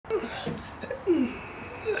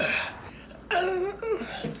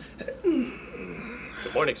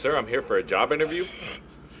Morning, sir. I'm here for a job interview.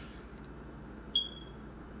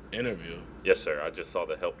 Interview? Yes, sir. I just saw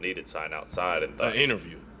the help needed sign outside and thought... An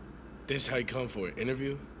interview? This how you come for an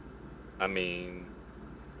interview? I mean...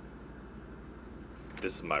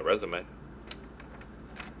 This is my resume.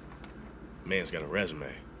 Man's got a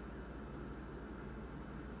resume.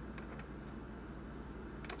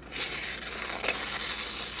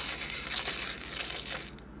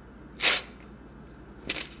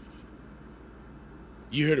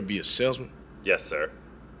 You here to be a salesman? Yes, sir.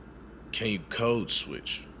 Can you code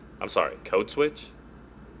switch? I'm sorry, code switch?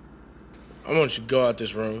 I want you to go out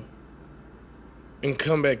this room and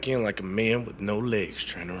come back in like a man with no legs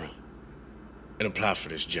trying to run and apply for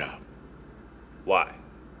this job. Why?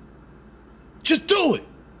 Just do it!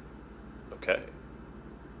 Okay.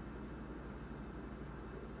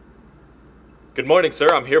 Good morning, sir.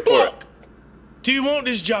 I'm here for... Fuck! Do you want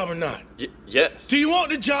this job or not? Yes. Do you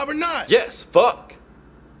want the job or not? Yes, fuck.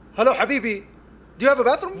 Hello, Habibi. Do you have a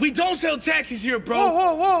bathroom? We don't sell taxis here, bro.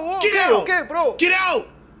 Whoa. Get out! Okay, bro. Get out!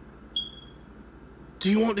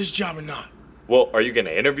 Do you want this job or not? Well, are you going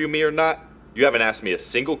to interview me or not? You haven't asked me a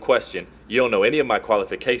single question. You don't know any of my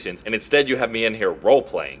qualifications, and instead you have me in here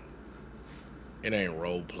role-playing. It ain't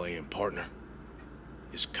role-playing, partner.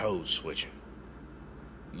 It's code switching.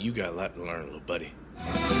 You got a lot to learn, little buddy.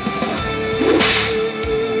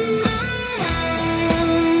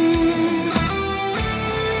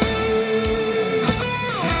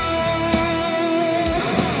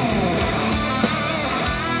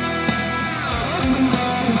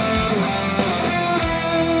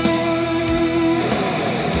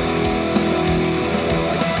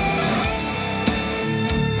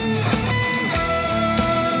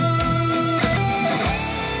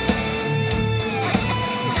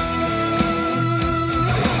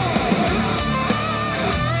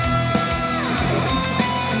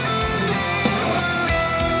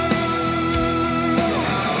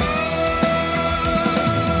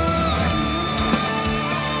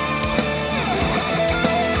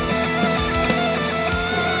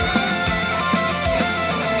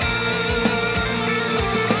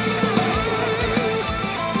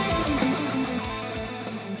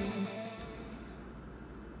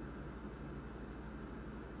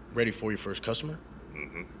 Ready for your first customer?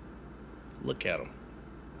 Mm-hmm. Look at him.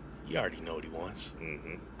 You already know what he wants.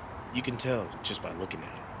 Mm-hmm. You can tell just by looking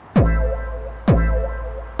at him.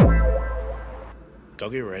 Go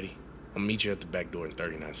get ready. I'll meet you at the back door in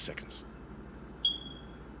 39 seconds.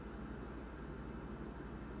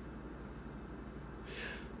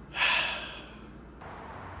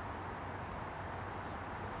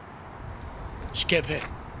 Skip it.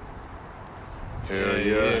 Hell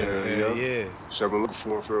yeah. So I've been looking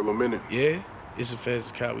for him for a little minute. Yeah? It's the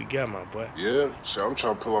fastest car we got, my boy. Yeah, so I'm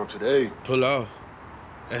trying to pull off today. Pull off.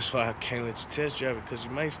 That's why I can't let you test drive it, because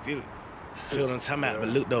you might steal it. Feel what I'm talking about? But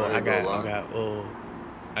look, though,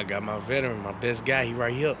 I got my veteran, my best guy, he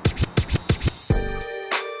right here.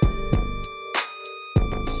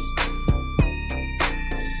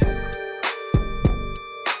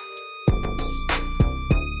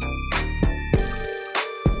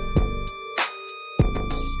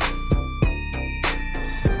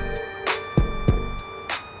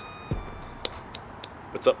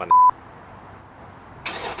 What's up, my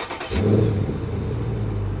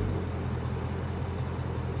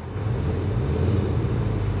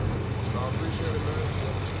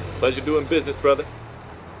Pleasure doing business, brother.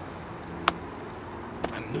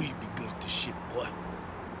 I knew you'd be good at this shit, boy.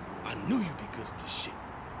 I knew you'd be good at this shit.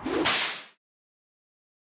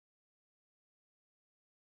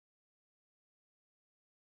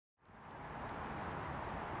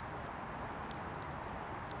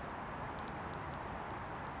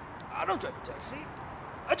 I don't drive a taxi.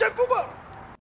 I drive football.